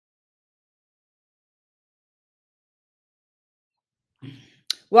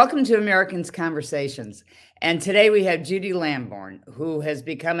Welcome to Americans Conversations. And today we have Judy Lamborn, who has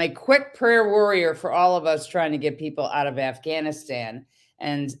become a quick prayer warrior for all of us trying to get people out of Afghanistan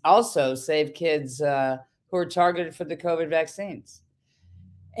and also save kids who are targeted for the COVID vaccines.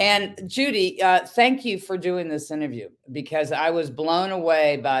 And Judy, thank you for doing this interview because I was blown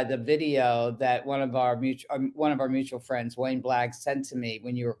away by the video that one of our mutual friends, Wayne Black, sent to me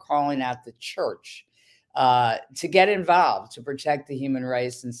when you were calling out the church to get involved to protect the human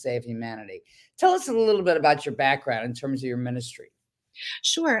race and save humanity. Tell us a little bit about your background in terms of your ministry.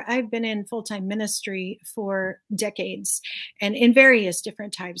 Sure. I've been in full time ministry for decades and in various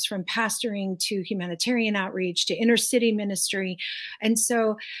different types, from pastoring to humanitarian outreach to inner city ministry. And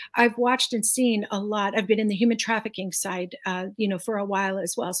so I've watched and seen a lot. I've been in the human trafficking side, for a while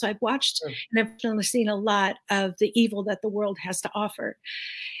as well. So I've watched Sure. and I've definitely seen a lot of the evil that the world has to offer.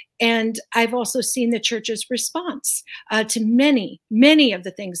 And I've also seen the church's response to many of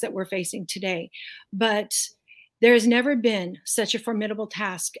the things that we're facing today. But there has never been such a formidable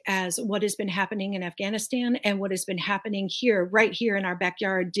task as what has been happening in Afghanistan and what has been happening here, right here in our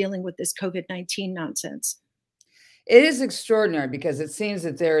backyard, dealing with this COVID-19 nonsense. It is extraordinary because it seems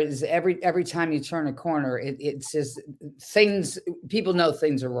that there is every time you turn a corner, it's just things people know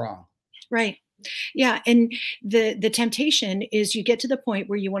things are wrong. Right. Yeah, and the temptation is you get to the point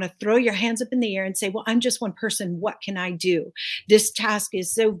where you want to throw your hands up in the air and say, "Well, I'm just one person. What can I do? This task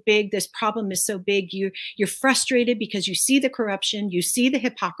is so big. This problem is so big." You're frustrated because you see the corruption, you see the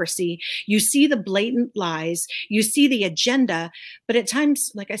hypocrisy, you see the blatant lies, you see the agenda. But at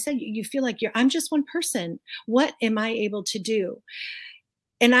times, like I said, you feel like I'm just one person. What am I able to do?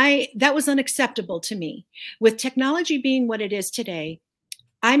 And I that was unacceptable to me. With technology being what it is today,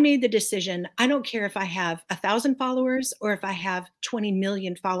 I made the decision. I don't care if I have 1,000 followers or if I have 20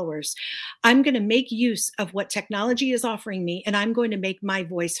 million followers. I'm going to make use of what technology is offering me, and I'm going to make my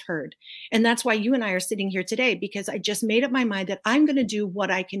voice heard. And that's why you and I are sitting here today, because I just made up my mind that I'm going to do what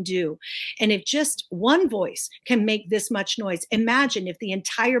I can do. And if just one voice can make this much noise, imagine if the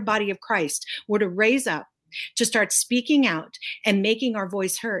entire body of Christ were to raise up to start speaking out and making our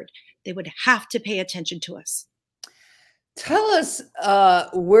voice heard. They would have to pay attention to us. Tell us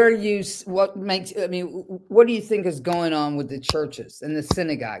what makes, I mean, what do you think is going on with the churches and the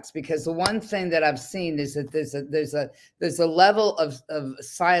synagogues? Because the one thing that I've seen is that there's a level of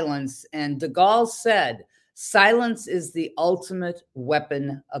silence. And De Gaulle said, silence is the ultimate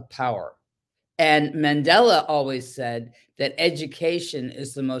weapon of power. And Mandela always said that education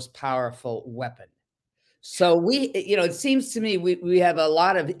is the most powerful weapon. So it seems to me we have a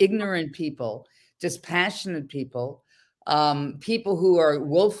lot of ignorant people, dispassionate people, people who are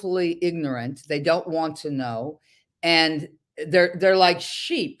willfully ignorant. They don't want to know, and they're like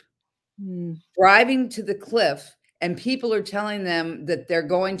sheep Mm. driving to the cliff, and people are telling them that they're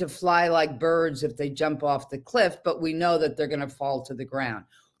going to fly like birds if they jump off the cliff, but we know that they're going to fall to the ground.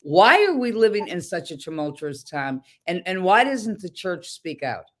 Why are we living in such a tumultuous time? And why doesn't the church speak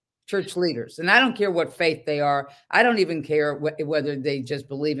out? Church leaders. And I don't care what faith they are. I don't even care whether they just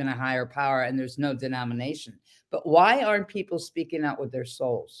believe in a higher power and there's no denomination. But why aren't people speaking out with their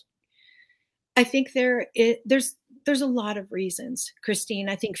souls? I think there's a lot of reasons, Christine.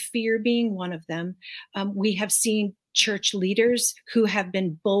 I think fear being one of them. We have seen church leaders who have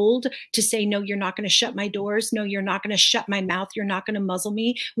been bold to say, "No, you're not going to shut my doors. No, you're not going to shut my mouth. You're not going to muzzle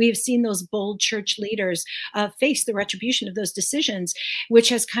me." We have seen those bold church leaders face the retribution of those decisions, which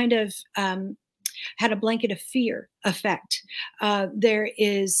has kind of had a blanket of fear effect. There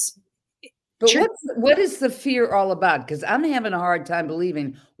is But church. what is the fear all about? Because I'm having a hard time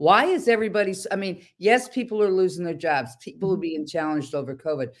believing, why is everybody? I mean, yes, people are losing their jobs. People are being challenged over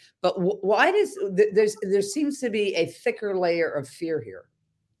COVID. But why does there seems to be a thicker layer of fear here?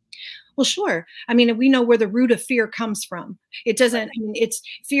 Well, sure. I mean, we know where the root of fear comes from. It doesn't, I mean, it's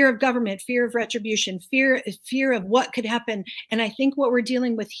fear of government, fear of retribution, fear of what could happen. And I think what we're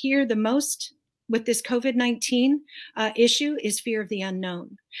dealing with here the most with this COVID-19 issue is fear of the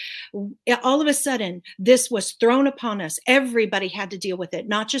unknown. All of a sudden, this was thrown upon us. Everybody had to deal with it,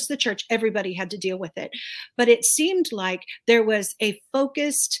 not just the church. Everybody had to deal with it. But it seemed like there was a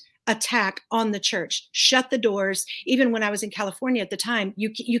focused attack on the church. Shut the doors. Even when I was in California at the time,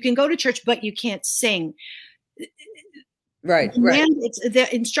 you can go to church, but you can't sing. Right, right. The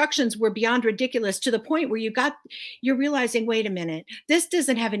instructions were beyond ridiculous, to the point where you're realizing, wait a minute, this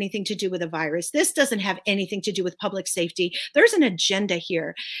doesn't have anything to do with a virus. This doesn't have anything to do with public safety. There's an agenda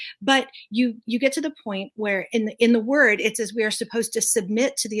here. But you get to the point where in the word it says we are supposed to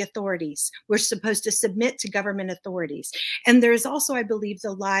submit to the authorities. We're supposed to submit to government authorities. And there's also, I believe,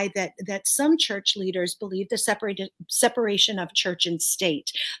 the lie that some church leaders believe, the separation of church and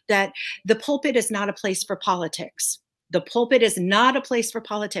state, that the pulpit is not a place for politics. The pulpit is not a place for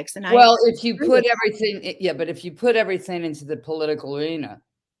politics, and I Well, if you agree put with everything, yeah, but if you put everything into the political arena,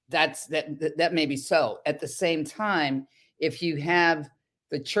 that may be so. At the same time, if you have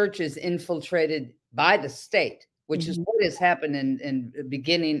the churches infiltrated by the state, that. which is Mhm, what has happened in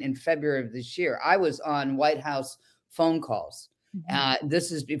beginning in February of this year, I was on White House phone calls. mhm,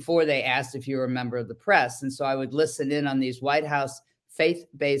 This is before they asked if you were a member of the press, and so I would listen in on these White House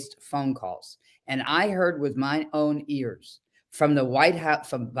faith-based phone calls, and I heard with my own ears from the White House,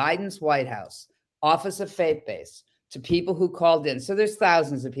 from Biden's White House, Office of Faith Base, to people who called in. So there's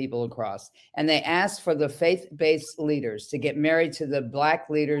thousands of people across, and they asked for the faith-based leaders to get married to the Black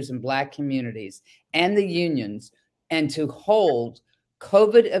leaders and Black communities and the unions, and to hold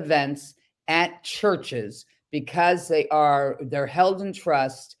COVID events at churches because they're held in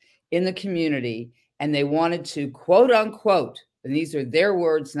trust in the community, and they wanted to, quote unquote, and these are their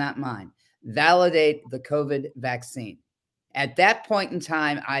words, not mine, validate the COVID vaccine. At that point in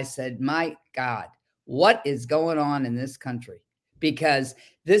time, I said, my God, what is going on in this country? Because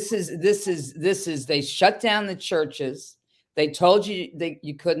they shut down the churches. They told you that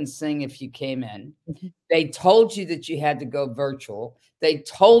you couldn't sing if you came in. mhm. They told you that you had to go virtual. They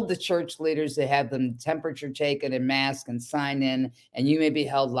told the church leaders to have them temperature taken and mask and sign in, and you may be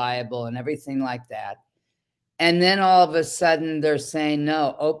held liable and everything like that. And then all of a sudden they're saying,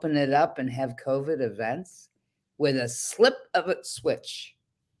 no, open it up and have COVID events with a slip of a switch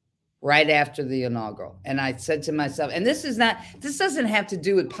right after the inaugural. And I said to myself, and this doesn't have to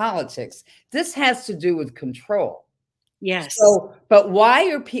do with politics. This has to do with control. Yes. So, but why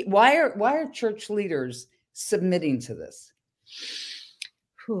are church leaders submitting to this?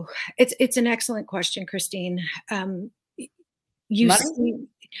 Whew. It's an excellent question, Christine. You Money? see,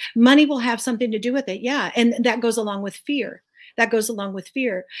 money will have something to do with it, yeah, and that goes along with fear. That goes along with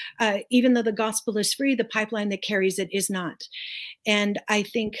fear. Even though the gospel is free, the pipeline that carries it is not. And I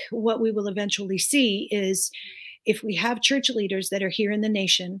think what we will eventually see is, if we have church leaders that are here in the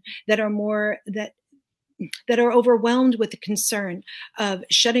nation that are more that are overwhelmed with the concern of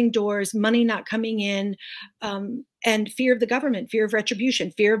shutting doors, money not coming in, and fear of the government, fear of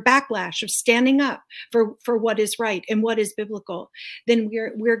retribution, fear of backlash, of standing up for what is right and what is biblical, then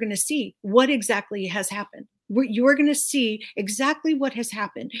we're going to see what exactly has happened. You're going to see exactly what has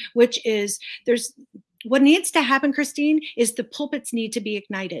happened, which is there's what needs to happen, Christine, is the pulpits need to be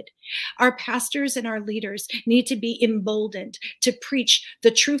ignited. Our pastors and our leaders need to be emboldened to preach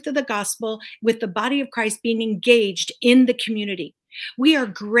the truth of the gospel, with the body of Christ being engaged in the community. We are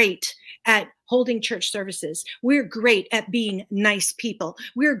great at holding church services. We're great at being nice people.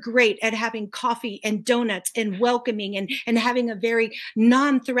 We're great at having coffee and donuts and welcoming and having a very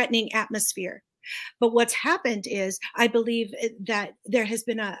non-threatening atmosphere. But what's happened is, I believe that there has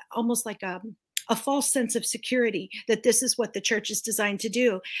been almost like a false sense of security that this is what the church is designed to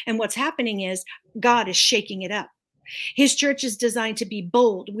do. And what's happening is God is shaking it up. His church is designed to be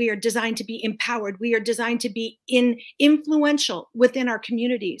bold. We are designed to be empowered. We are designed to be influential within our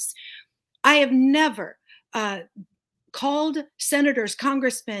communities. I have never called senators,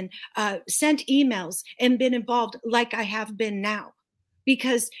 congressmen, sent emails, and been involved like I have been now.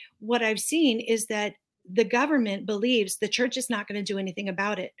 Because what I've seen is that the government believes the church is not going to do anything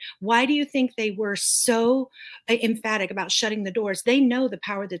about it. Why do you think they were so emphatic about shutting the doors? They know the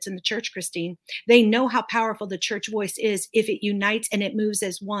power that's in the church, Christine. They know how powerful the church voice is if it unites and it moves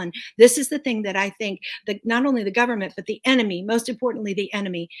as one. This is the thing that I think that not only the government, but the enemy, most importantly, the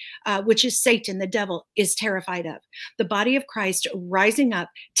enemy, which is Satan, the devil, is terrified of. The body of Christ rising up,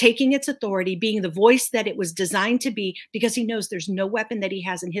 taking its authority, being the voice that it was designed to be, because he knows there's no weapon that he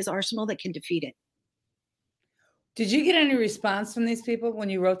has in his arsenal that can defeat it. Did you get any response from these people when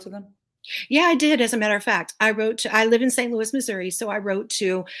you wrote to them? Yeah, I did. As a matter of fact, I live in St. Louis, Missouri. So I wrote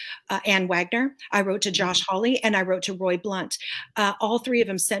to Ann Wagner, I wrote to Josh Hawley, and I wrote to Roy Blunt. All three of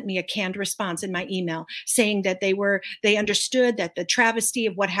them sent me a canned response in my email, saying that they understood that the travesty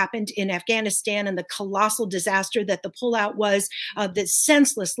of what happened in Afghanistan and the colossal disaster that the pullout was, the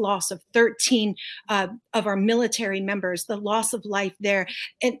senseless loss of 13 of our military members, the loss of life there.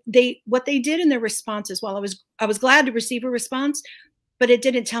 And what they did in their responses, while I was glad to receive a response, but it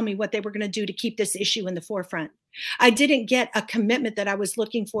didn't tell me what they were going to do to keep this issue in the forefront. I didn't get a commitment that I was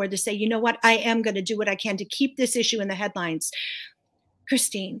looking for to say, you know what, I am going to do what I can to keep this issue in the headlines.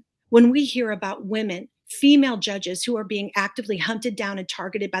 Christine, when we hear about women, female judges who are being actively hunted down and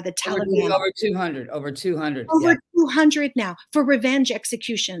targeted by the Taliban, Over 200, over 200. over Yeah. 200 now for revenge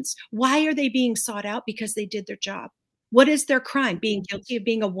executions. Why are they being sought out? Because they did their job. What is their crime? Being guilty of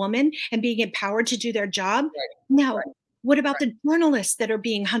being a woman and being empowered to do their job? Right. No. Right. What about the journalists that are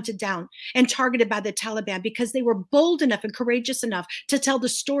being hunted down and targeted by the Taliban because they were bold enough and courageous enough to tell the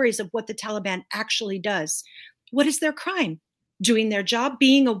stories of what the Taliban actually does? What is their crime? Doing their job,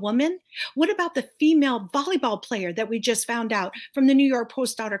 being a woman? What about the female volleyball player that we just found out from the New York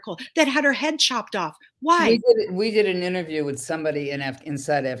Post article that had her head chopped off? Why? We did an interview with somebody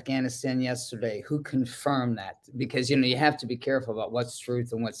inside Afghanistan yesterday who confirmed that, because you have to be careful about what's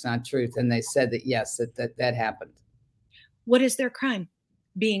truth and what's not truth, and they said that yes, that happened. What is their crime?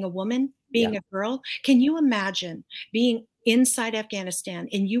 Being a woman, being Yeah. a girl? Can you imagine being inside Afghanistan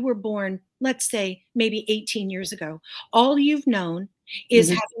and you were born, let's say, maybe 18 years ago? All you've known is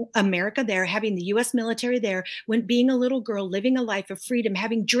Mhm. having America there, having the US military there, when being a little girl, living a life of freedom,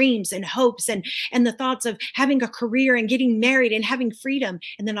 having dreams and hopes and the thoughts of having a career and getting married and having freedom.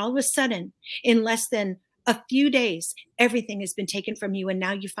 And then all of a sudden, in less than a few days, everything has been taken from you. And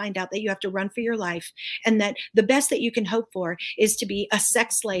now you find out that you have to run for your life, and that the best that you can hope for is to be a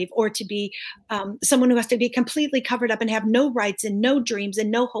sex slave or to be someone who has to be completely covered up and have no rights and no dreams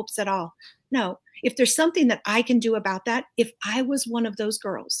and no hopes at all. No, if there's something that I can do about that, if I was one of those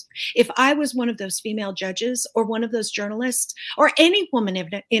girls, if I was one of those female judges or one of those journalists or any woman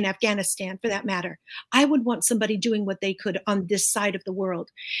in Afghanistan for that matter, I would want somebody doing what they could on this side of the world.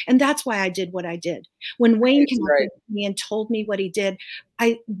 And that's why I did what I did. When Wayne It's connected right. with me and told me what he did,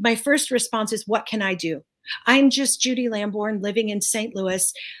 my first response is, what can I do? I'm just Judy Lamborn living in St.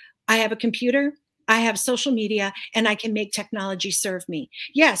 Louis. I have a computer, I have social media, and I can make technology serve me.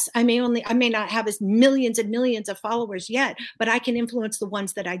 Yes, I may not have as millions and millions of followers yet, but I can influence the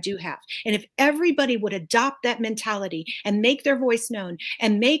ones that I do have. And if everybody would adopt that mentality and make their voice known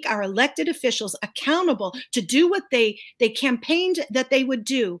and make our elected officials accountable to do what they campaigned that they would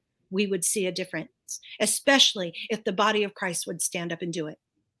do, we would see a difference, especially if the body of Christ would stand up and do it.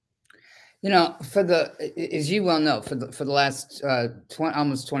 As you well know, for the last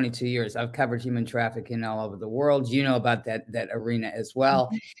almost 22 years, I've covered human trafficking all over the world. You know about that arena as well.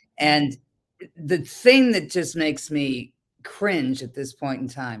 Mhm. And the thing that just makes me cringe at this point in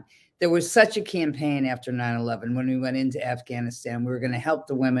time, there was such a campaign after 9/11 when we went into Afghanistan. We were going to help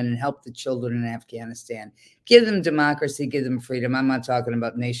the women and help the children in Afghanistan, give them democracy, give them freedom. I'm not talking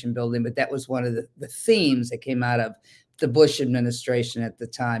about nation building, but that was one of the themes that came out of the Bush administration at the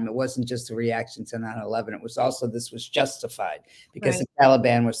time. It wasn't just a reaction to 9/11. It was also, this was justified because Right, the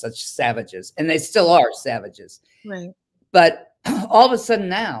Taliban were such savages, and they still are savages. right, But all of a sudden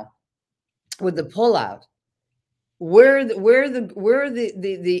now, with the pullout, where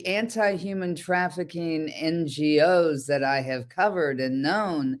the anti-human trafficking NGOs that I have covered and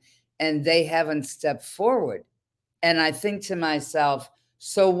known, and they haven't stepped forward. And I think to myself,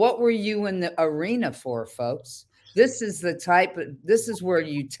 so what were you in the arena for, folks? This is where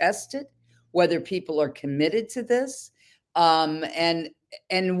you test it, whether people are committed to this. And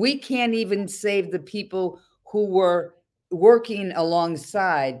we can't even save the people who were working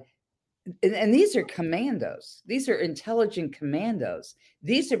alongside. And these are commandos. These are intelligent commandos.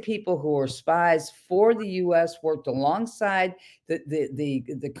 These are people who are spies for the U.S., worked alongside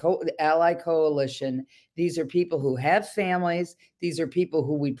the ally coalition. These are people who have families. These are people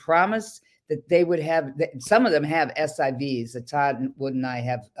who we promised that they would have. Some of them have SIVs that Todd Wood and I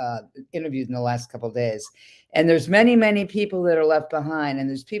have interviewed in the last couple of days. And there's many, many people that are left behind. And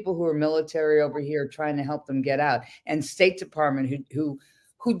there's people who are military over here trying to help them get out. And State Department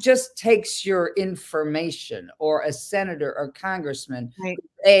who just takes your information, or a senator or congressman right.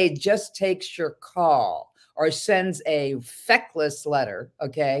 who just takes your call or sends a feckless letter,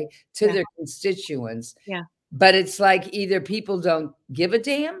 okay, to Yeah, their constituents. yeah, But it's like either people don't give a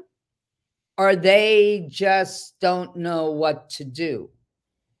damn or they just don't know what to do,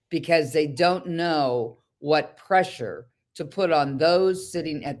 because they don't know what pressure to put on those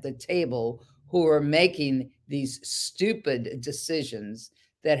sitting at the table who are making these stupid decisions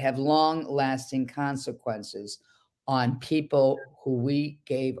that have long lasting consequences on people who we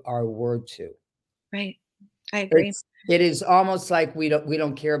gave our word to. right. I agree. It is almost like we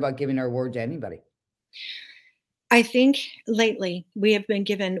don't care about giving our word to anybody. I think lately we have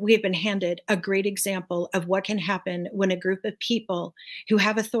been handed a great example of what can happen when a group of people who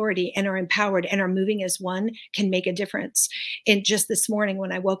have authority and are empowered and are moving as one can make a difference. And just this morning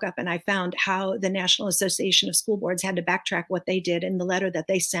when I woke up and I found how the National Association of School Boards had to backtrack what they did in the letter that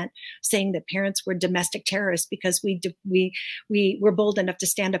they sent, saying that parents were domestic terrorists because we were bold enough to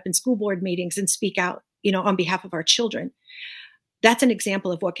stand up in school board meetings and speak out, on behalf of our children. That's an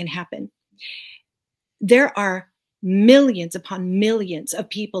example of what can happen. There are millions upon millions of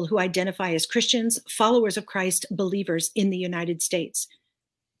people who identify as Christians, followers of Christ, believers in the United States.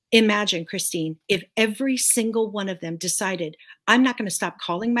 Imagine, Christine, if every single one of them decided, I'm not going to stop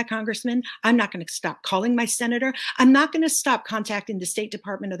calling my congressman. I'm not going to stop calling my senator. I'm not going to stop contacting the State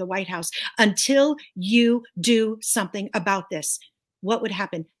Department or the White House until you do something about this. What would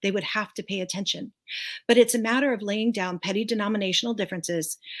happen? They would have to pay attention. But it's a matter of laying down petty denominational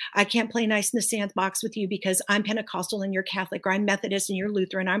differences. I can't play nice in the sandbox with you because I'm Pentecostal and you're Catholic, or I'm Methodist and you're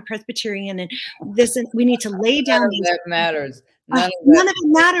Lutheran, I'm Presbyterian, and this, and we need to lay down None of these. that matters. None of it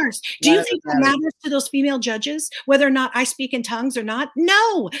matters. Do you think that matters to those female judges, whether or not I speak in tongues or not?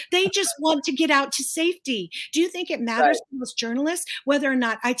 No, they just want to get out to safety. Do you think it matters to those journalists, whether or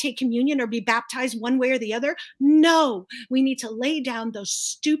not I take communion or be baptized one way or the other? No, we need to lay down those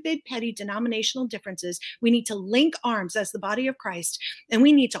stupid, petty denominational differences. We need to link arms as the body of Christ, and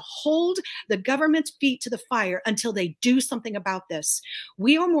we need to hold the government's feet to the fire until they do something about this.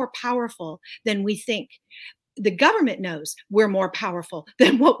 We are more powerful than we think. The government knows we're more powerful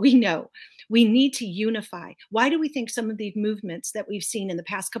than what we know. We need to unify. Why do we think some of these movements that we've seen in the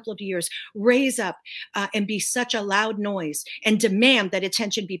past couple of years raise up and be such a loud noise and demand that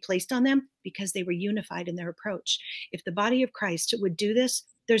attention be placed on them? Because they were unified in their approach. If the body of Christ would do this,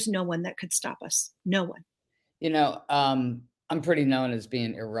 there's no one that could stop us. No one. I'm pretty known as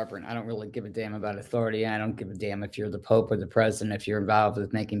being irreverent. I don't really give a damn about authority. I don't give a damn if you're the Pope or the president, if you're involved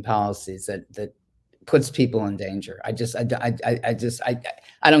with making policies that puts people in danger. I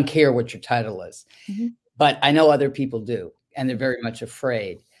don't care what your title is, but I know other people do, and they're very much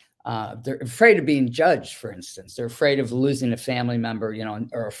afraid. They're afraid of being judged, for instance. They're afraid of losing a family member,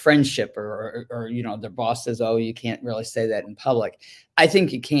 or a friendship, or their boss says, oh, you can't really say that in public. I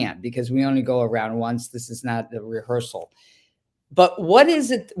think you can, because we only go around once. This is not a rehearsal. But what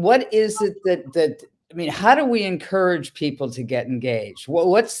is it that how do we encourage people to get engaged?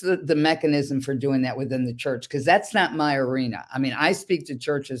 What's the mechanism for doing that within the church? Because that's not my arena. I speak to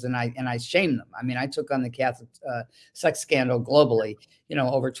churches and I shame them. I took on the Catholic sex scandal globally,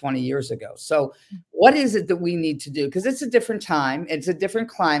 over 20 years ago. So what is it that we need to do? Because it's a different time. It's a different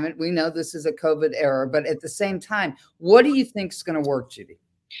climate. We know this is a COVID era, but at the same time, what do you think is going to work, Judy?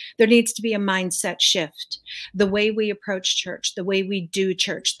 There needs to be a mindset shift. The way we approach church, the way we do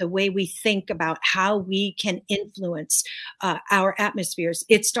church, the way we think about how we can influence our atmospheres.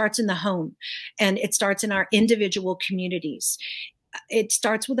 It starts in the home, and it starts in our individual communities. It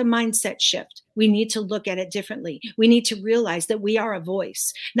starts with a mindset shift. We need to look at it differently. We need to realize that we are a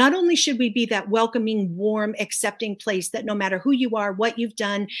voice. Not only should we be that welcoming, warm, accepting place that no matter who you are, what you've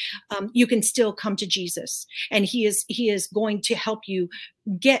done, you can still come to Jesus. And he is going to help you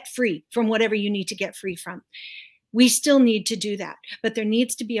get free from whatever you need to get free from. We still need to do that, but there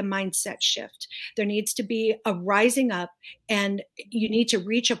needs to be a mindset shift. There needs to be a rising up, and you need to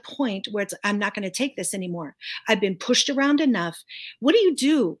reach a point where it's, I'm not going to take this anymore. I've been pushed around enough. What do you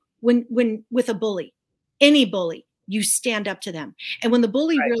do when with a bully? Any bully, you stand up to them. And when the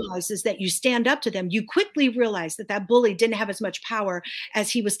bully realizes that you stand up to them, you quickly realize that that bully didn't have as much power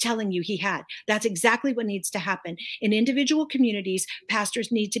as he was telling you he had. That's exactly what needs to happen. In individual communities,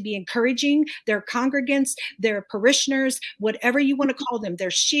 pastors need to be encouraging their congregants, their parishioners, whatever you want to call them,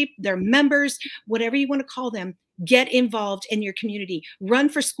 their sheep, their members, whatever you want to call them. Get involved in your community. Run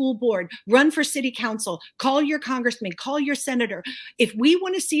for school board. Run for city council. Call your congressman. Call your senator. If we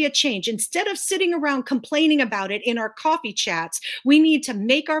want to see a change, instead of sitting around complaining about it in our coffee chats, we need to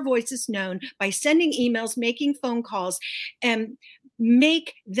make our voices known by sending emails, making phone calls, and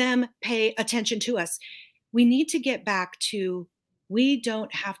make them pay attention to us. We need to get back to, we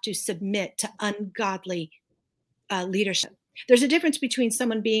don't have to submit to ungodly leadership. There's a difference between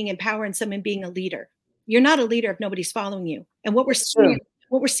someone being in power and someone being a leader. You're not a leader if nobody's following you. And what we're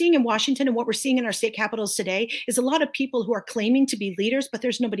seeing in Washington and what we're seeing in our state capitals today is a lot of people who are claiming to be leaders, but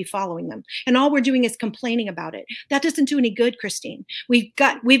there's nobody following them. And all we're doing is complaining about it. That doesn't do any good, Christine. We've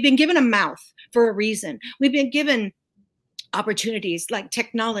been given a mouth for a reason. We've been given opportunities like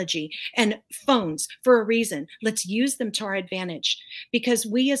technology and phones for a reason. Let's use them to our advantage, because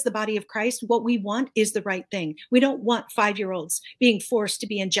we as the body of Christ, what we want is the right thing. We don't want 5-year-olds being forced to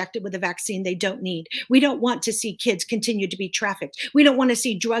be injected with a vaccine they don't need. We don't want to see kids continue to be trafficked. We don't want to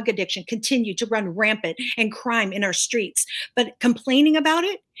see drug addiction continue to run rampant and crime in our streets. But complaining about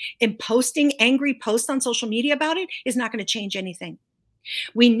it and posting angry posts on social media about it is not going to change anything.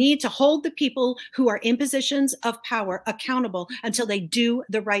 We need to hold the people who are in positions of power accountable until they do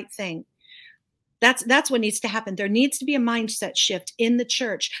the right thing. That's what needs to happen. There needs to be a mindset shift in the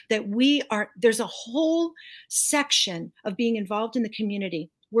church that there's a whole section of being involved in the community.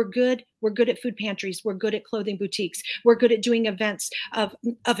 We're good at food pantries. We're good at clothing boutiques. We're good at doing events of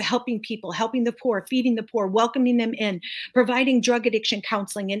helping people, helping the poor, feeding the poor, welcoming them in, providing drug addiction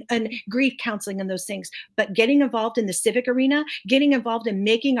counseling and grief counseling and those things. But getting involved in the civic arena, getting involved in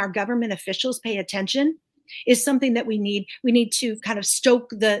making our government officials pay attention is something that we need. We need to kind of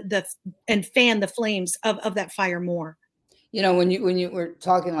stoke and fan the flames of that fire more. You know, when you were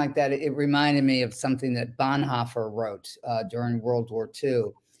talking like that, it reminded me of something that Bonhoeffer wrote during World War II.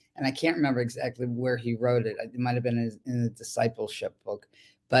 And I can't remember exactly where he wrote it. It might have been in the discipleship book.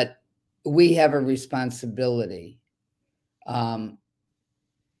 But we have a responsibility in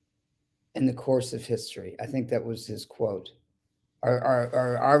the course of history. I think that was his quote.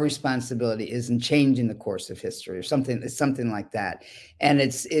 Our responsibility is in changing the course of history, or something like that. And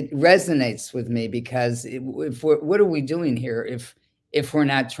it resonates with me, because what are we doing here if we're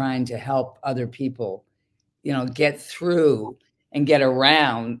not trying to help other people, get through and get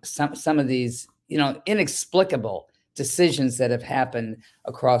around some of these, inexplicable decisions that have happened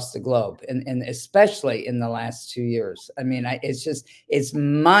across the globe, and especially in the last 2 years. I mean, it's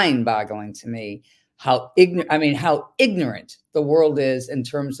mind-boggling to me how ignorant the world is in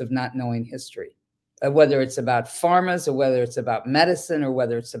terms of not knowing history, whether it's about pharmas, or whether it's about medicine, or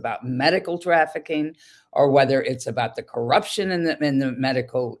whether it's about medical trafficking, or whether it's about the corruption in the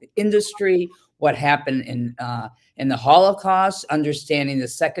medical industry, what happened in the Holocaust, understanding the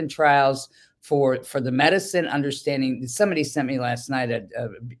second trials for the medicine, understanding. Somebody sent me last night a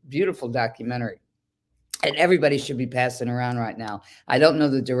beautiful documentary, and everybody should be passing around right now. I don't know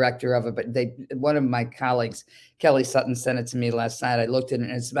the director of it, but one of my colleagues, Kelly Sutton, sent it to me last night. I looked at it,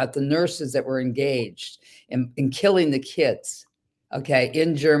 and it's about the nurses that were engaged in killing the kids,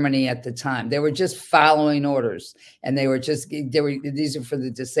 in Germany at the time. They were just following orders, and these are for the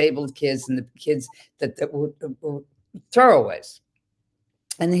disabled kids and the kids that were throwaways.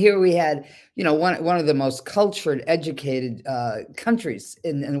 And here we had, one of the most cultured, educated countries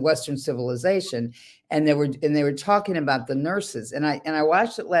in Western civilization, and they were talking about the nurses. And I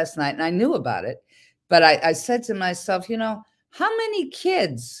watched it last night, and I knew about it, but I said to myself, how many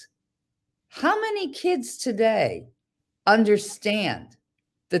kids today understand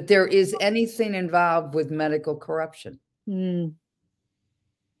that there is anything involved with medical corruption?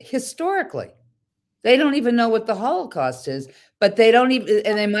 Historically. They don't even know what the Holocaust is, but they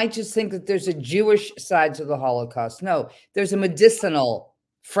might just think that there's a Jewish side to the Holocaust. No, there's a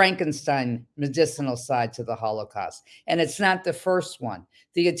Frankenstein medicinal side to the Holocaust. And it's not the first one.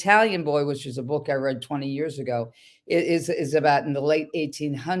 The Italian Boy, which is a book I read 20 years ago, is about in the late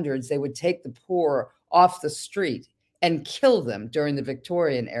 1800s, they would take the poor off the street and kill them during the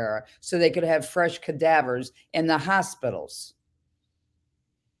Victorian era so they could have fresh cadavers in the hospitals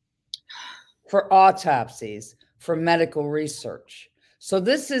for autopsies, for medical research. So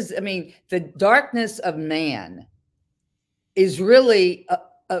this is, the darkness of man is really,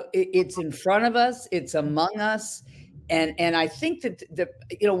 it's in front of us, it's among us. And I think that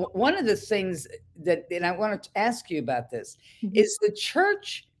one of the things and I want to ask you about this, is the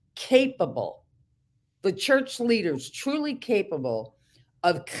church capable, the church leaders truly capable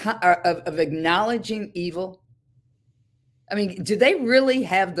of acknowledging evil? Do they really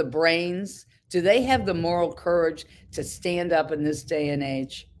have the brains? Do they have the moral courage to stand up in this day and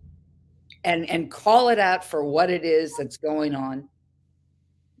age and call it out for what it is that's going on?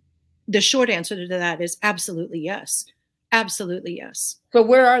 The short answer to that is absolutely yes. Absolutely yes. So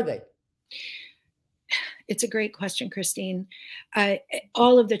where are they? It's a great question, Christine.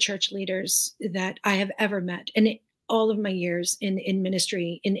 All of the church leaders that I have ever met, and all of my years in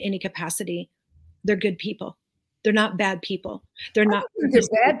ministry in any capacity, they're good people. They're not bad people. They're not. They're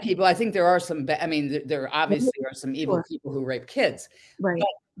bad people. I think there are some. There obviously are some evil people who rape kids. Right.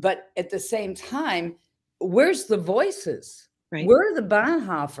 But at the same time, where's the voices? Right. Where are the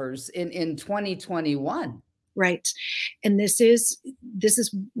Bonhoeffers in 2021? Right. And this is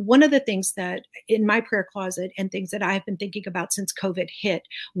one of the things that in my prayer closet, and things that I've been thinking about since COVID hit,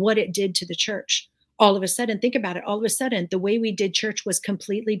 what it did to the church all of a sudden, think about it, all of a sudden, the way we did church was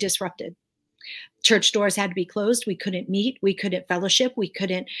completely disrupted. Church doors had to be closed. We couldn't meet. We couldn't fellowship. We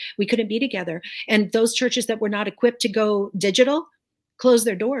couldn't be together. And those churches that were not equipped to go digital closed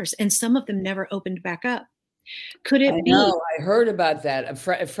their doors, and some of them never opened back up. Could I it be? know. I heard about that.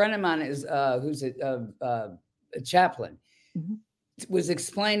 A friend of mine is who's a chaplain Mhm, was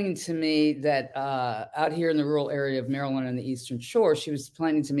explaining to me that out here in the rural area of Maryland on the Eastern Shore, she was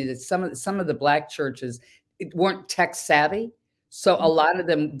explaining to me that some of the Black churches weren't tech savvy, so a mhm, lot of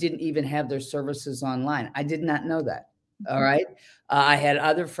them didn't even have their services online. I did not know that. All mhm. right. I had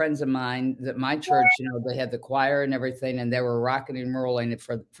other friends of mine that my church, you know, they had the choir and everything, and they were rocking and rolling it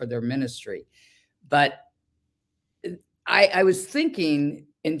for their ministry. But I was thinking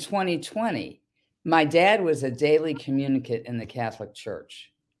in 2020, my dad was a daily communicant in the Catholic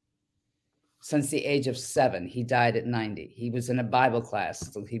Church since the age of 7. He died at 90. He was in a Bible class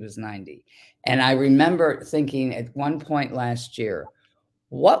till he was 90. And I remember thinking at one point last year,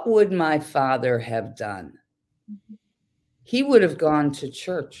 what would my father have done? He would have gone to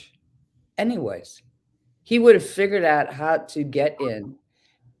church anyways. He would have figured out how to get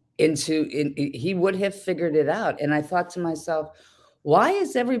he would have figured it out. And I thought to myself, why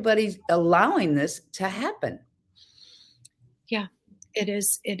is everybody allowing this to happen? Yeah, it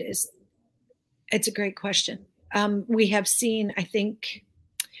is. It is. It's a great question. We have seen, I think,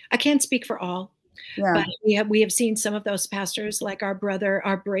 I can't speak for all, but Yeah. we have seen some of those pastors, like our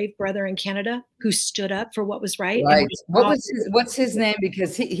brave brother in Canada, who stood up for what was right, and Right. we saw. What's his name?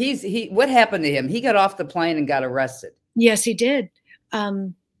 Because he what happened to him? He got off the plane and got arrested. Yes, he did.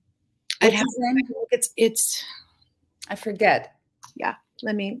 Um, I'd What's have his to name? look. It's I forget. yeah.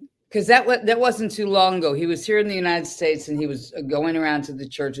 Let me. Because that wasn't too long ago. He was here in the United States and he was going around to the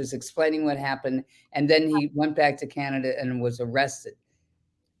churches explaining what happened, and then he went back to Canada and was arrested.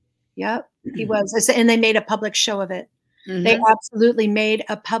 Yep, he was, and they made a public show of it. They Mhm. absolutely made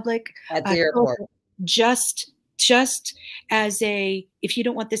a public At the show of airport. it, just as a, if you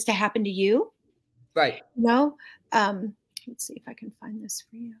don't want this to happen to you, Right. you know. Let's see if I can find this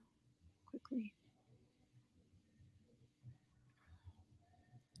for you quickly.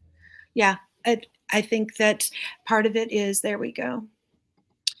 Yeah, I think that part of it is, there we go.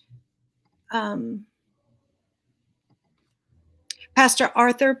 Um, Pastor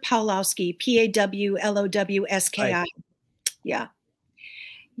Arthur Pawlowski, Right. Pawlowski. Yeah,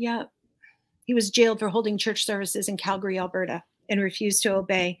 yeah. He was jailed for holding church services in Calgary, Alberta, and refused to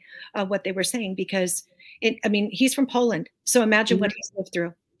obey what they were saying because, I mean, he's from Poland, so imagine what Mhm. he's lived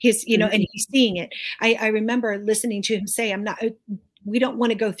through. He's, and Mhm. he's seeing it. I remember listening to him say, "I'm not. We don't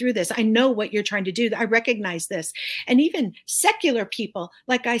want to go through this. I know what you're trying to do. I recognize this." And even secular people,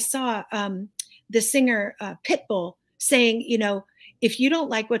 like I saw the singer Pitbull saying, if you don't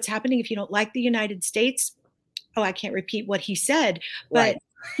like what's happening, if you don't like the United States, oh, I can't repeat what he said, but Right.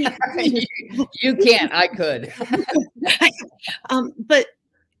 he was. You can't. I could. But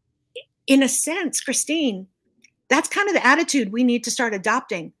in a sense, Christine, that's kind of the attitude we need to start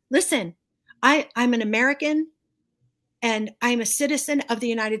adopting. Listen, I'm an American and I'm a citizen of the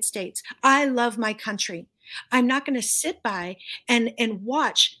United States. I love my country. I'm not going to sit by and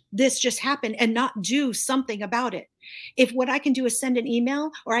watch this just happen and not do something about it. If what I can do is send an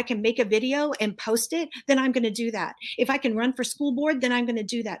email or I can make a video and post it, then I'm going to do that. If I can run for school board, then I'm going to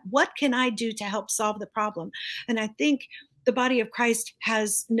do that. What can I do to help solve the problem? And I think the body of Christ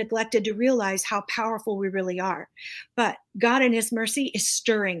has neglected to realize how powerful we really are. But God in his mercy is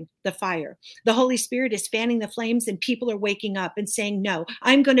stirring the fire. The Holy Spirit is fanning the flames, and people are waking up and saying, no,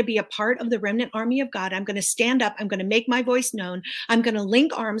 I'm going to be a part of the remnant army of God. I'm going to stand up. I'm going to make my voice known. I'm going to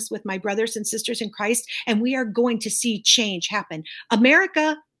link arms with my brothers and sisters in Christ, and we are going to see change happen.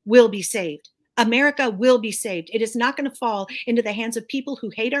 America will be saved. America will be saved. It is not going to fall into the hands of people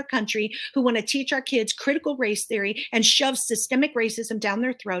who hate our country, who want to teach our kids critical race theory and shove systemic racism down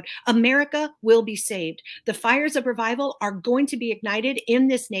their throat. America will be saved. The fires of revival are going to be ignited in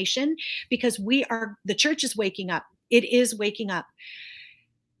this nation because the church is waking up. It is waking up.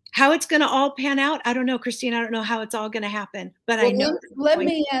 How it's going to all pan out, I don't know, Christine. I don't know how it's all going to happen, but I Well, know it's let going.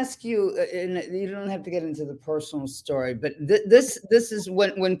 me ask you, and you don't have to get into the personal story, but this is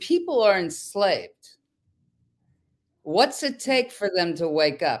when people are enslaved. What's it take for them to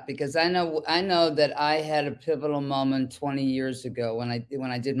wake up? Because I know that I had a pivotal moment 20 years ago when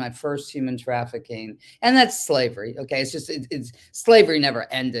I did my first human trafficking, and that's slavery. Okay, it's just it's slavery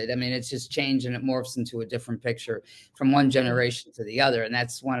never ended. I mean, it's just changed and it morphs into a different picture from one generation to the other. And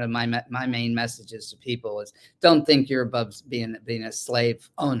that's one of my main messages to people is don't think you're above being a slave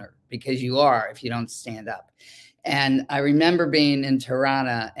owner, because you are if you don't stand up. And I remember being in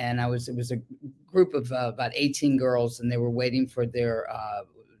Tirana, and it was a group of about 18 girls, and they were waiting for their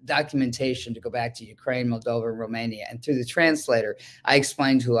documentation to go back to Ukraine, Moldova, and Romania. And through the translator, I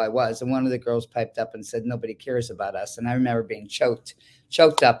explained who I was. And one of the girls piped up and said, "Nobody cares about us." And I remember being choked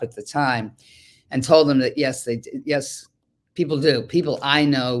up at the time, and told them that yes, yes, people do. People I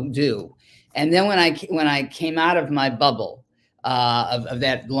know do. And then when I came out of my bubble of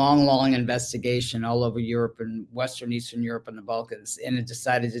that long investigation all over Europe and Western Eastern Europe and the Balkans, and it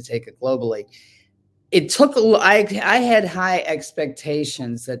decided to take it globally, it took I had high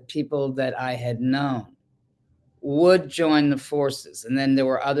expectations that people that I had known would join the forces. And then there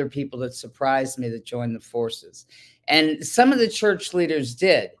were other people that surprised me that joined the forces. And some of the church leaders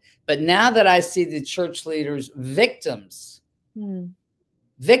did. But now that I see the church leaders victims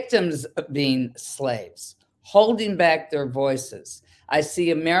of being slaves, holding back their voices, I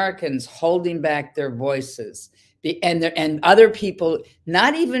see Americans holding back their voices, and other people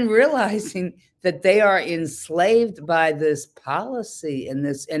not even realizing that they are enslaved by this policy and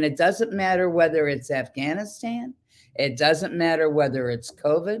this. And it doesn't matter whether it's Afghanistan, it doesn't matter whether it's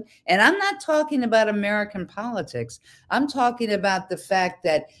COVID. And I'm not talking about American politics. I'm talking about the fact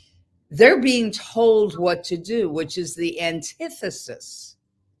that they're being told what to do, which is the antithesis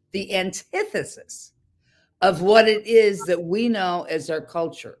of what it is that we know as our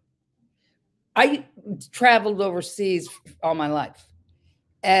culture. I traveled overseas all my life.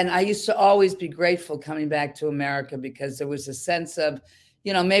 And I used to always be grateful coming back to America, because there was a sense of,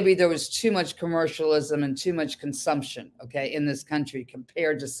 maybe there was too much commercialism and too much consumption, okay, in this country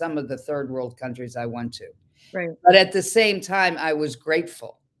compared to some of the third world countries I went to. Right. But at the same time, I was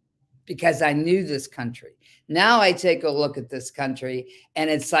grateful because I knew this country. Now I take a look at this country and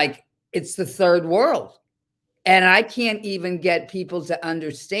it's like, it's the third world. And I can't even get people to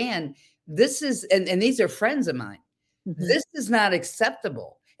understand this is, and these are friends of mine. This is not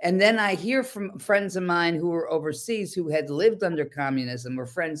acceptable. And then I hear from friends of mine who were overseas who had lived under communism, or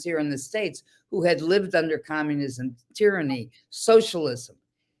friends here in the States who had lived under communism, tyranny, socialism,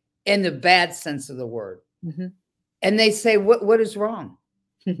 in the bad sense of the word. And they say, what is wrong?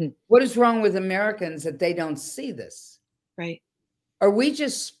 What is wrong with Americans that they don't see this? Right. Are we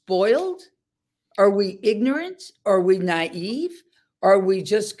just spoiled? Are we ignorant? Are we naive? Or we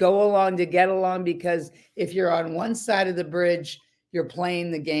just go along to get along because if you're on one side of the bridge, you're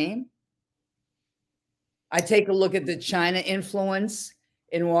playing the game? I take a look at the China influence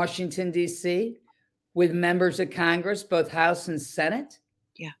in Washington, D.C., with members of Congress, both House and Senate.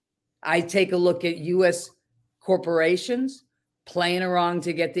 Yeah. I take a look at U.S. corporations playing around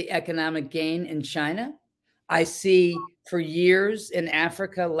to get the economic gain in China. I see for years in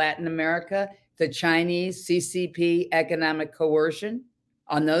Africa, Latin America, the Chinese CCP economic coercion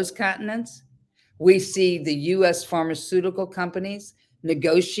on those continents. We see the U.S. pharmaceutical companies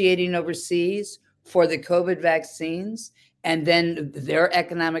negotiating overseas for the COVID vaccines, and then their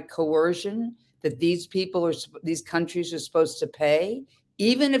economic coercion that these countries are supposed to pay,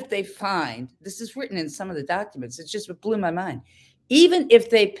 even if they find, this is written in some of the documents, it just blew my mind, even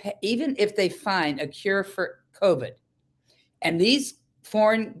if they find a cure for COVID, and these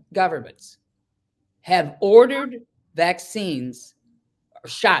foreign governments have ordered vaccines, or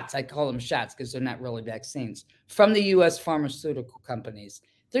shots, I call them shots because they're not really vaccines, from the U.S. pharmaceutical companies,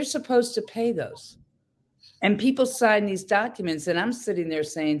 they're supposed to pay those. And people sign these documents, and I'm sitting there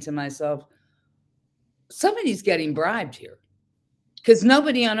saying to myself, somebody's getting bribed here, because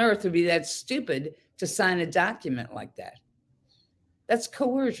nobody on earth would be that stupid to sign a document like that. That's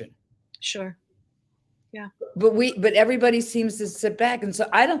coercion. Sure. Yeah. But everybody seems to sit back. And so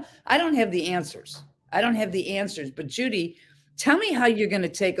I don't have the answers. I don't have the answers. But Judy, tell me how you're going to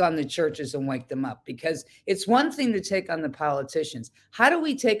take on the churches and wake them up, because it's one thing to take on the politicians. How do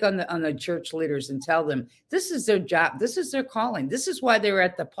we take on the church leaders and tell them this is their job, this is their calling, this is why they were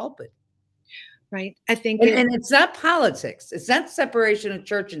at the pulpit? Right. I think, and it's not politics. It's not separation of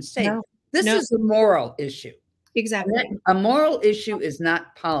church and state. No, this is a moral issue. Exactly. A moral issue is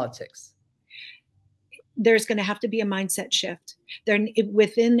not politics. There's going to have to be a mindset shift there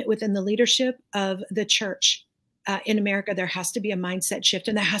within the leadership of the church in America. There has to be a mindset shift,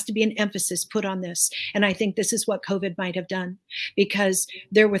 and there has to be an emphasis put on this. And I think this is what COVID might have done, because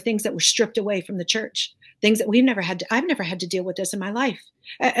there were things that were stripped away from the church, things that I've never had to deal with this in my life,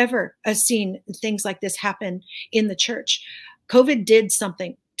 ever seen things like this happen in the church. COVID did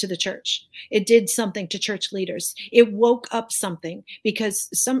something to the church. It did something to church leaders. It woke up something, because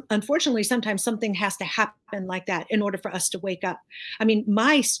unfortunately, sometimes something has to happen like that in order for us to wake up. I mean,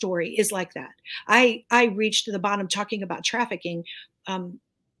 my story is like that. I reached the bottom talking about trafficking.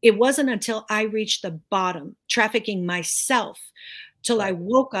 It wasn't until I reached the bottom, trafficking myself, till I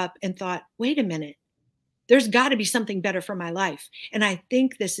woke up and thought, wait a minute, there's got to be something better for my life. And I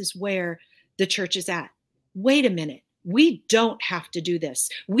think this is where the church is at. Wait a minute. We don't have to do this.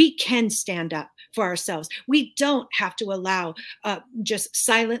 We can stand up for ourselves. We don't have to allow just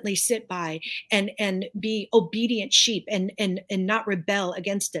silently sit by and be obedient sheep and not rebel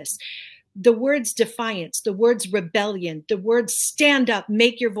against us. The words defiance, the words rebellion, the words stand up,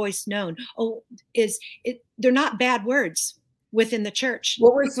 make your voice known. They're not bad words within the church.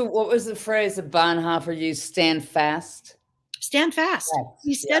 What was the phrase that Bonhoeffer used? Stand fast. Stand fast.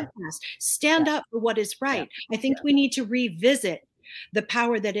 Be steadfast. Stand up for what is right. I think we need to revisit the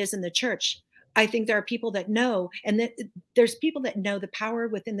power that is in the church. I think there are people that know, and there's people that know the power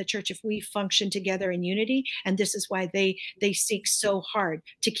within the church if we function together in unity. And this is why they seek so hard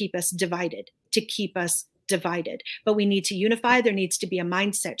to keep us divided, But we need to unify. There needs to be a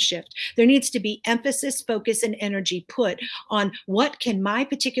mindset shift. There needs to be emphasis, focus, and energy put on what can my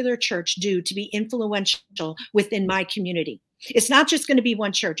particular church do to be influential within my community. It's not just going to be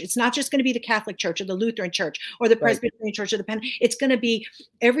one church. It's not just going to be the Catholic Church or the Lutheran Church or the Presbyterian Church or the Penn. It's going to be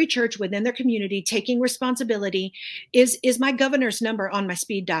every church within their community taking responsibility. Is my governor's number on my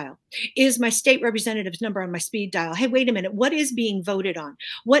speed dial? Is my state representative's number on my speed dial? Hey, wait a minute. What is being voted on?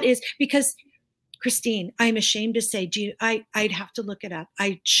 Because Christine, I'm ashamed to say, I'd have to look it up.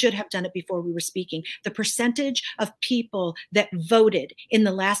 I should have done it before we were speaking. The percentage of people that voted in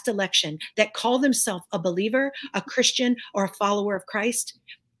the last election that call themselves a believer, a Christian, or a follower of Christ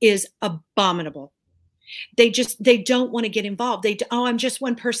is abominable. They don't want to get involved. I'm just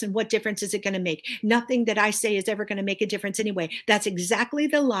one person. What difference is it going to make? Nothing that I say is ever going to make a difference anyway. That's exactly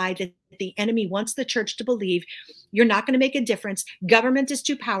the lie that the enemy wants the church to believe. You're not going to make a difference. Government is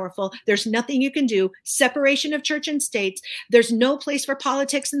too powerful. There's nothing you can do. Separation of church and states. There's no place for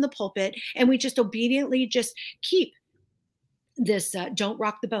politics in the pulpit. And we just obediently just keep this, don't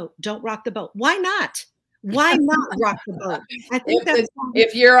rock the boat. Don't rock the boat. Why not? Why not rock the boat? I think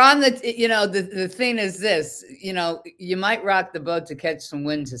if you're on the thing is this, you might rock the boat to catch some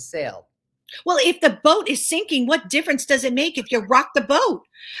wind to sail. Well, if the boat is sinking, what difference does it make if you rock the boat?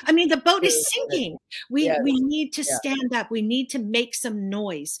 I mean, the boat is sinking. We need to stand up. We need to make some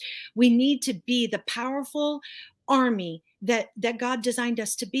noise. We need to be the powerful army that God designed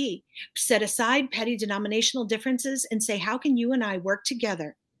us to be. Set aside petty denominational differences and say, how can you and I work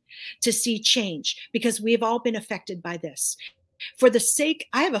together to see change? Because we've all been affected by this. For the sake,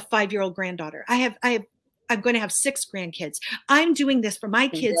 I have a 5-year-old granddaughter. I'm going to have 6 grandkids. I'm doing this for my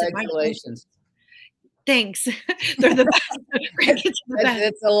kids. Congratulations. Thanks. They're the best. Grandkids are the best.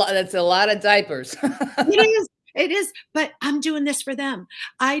 That's a lot of diapers. It is. But I'm doing this for them.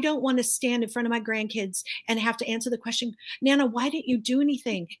 I don't want to stand in front of my grandkids and have to answer the question, Nana, why didn't you do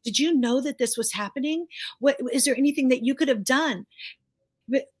anything? Did you know that this was happening? Is there anything that you could have done?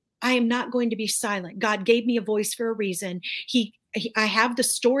 But I am not going to be silent. God gave me a voice for a reason. I have the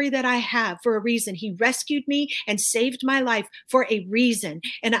story that I have for a reason. He rescued me and saved my life for a reason.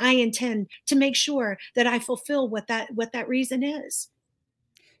 And I intend to make sure that I fulfill what that reason is.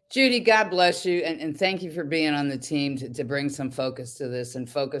 Judy, God bless you. And thank you for being on the team to bring some focus to this and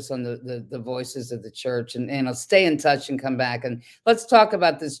focus on the voices of the church. And I'll stay in touch and come back. And let's talk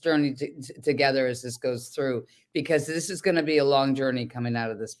about this journey together as this goes through, because this is going to be a long journey coming out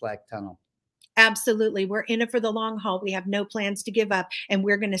of this black tunnel. Absolutely. We're in it for the long haul. We have no plans to give up, and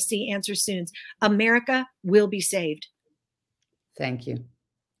we're going to see answers soon. America will be saved. Thank you.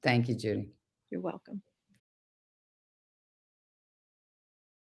 Thank you, Judy. You're welcome.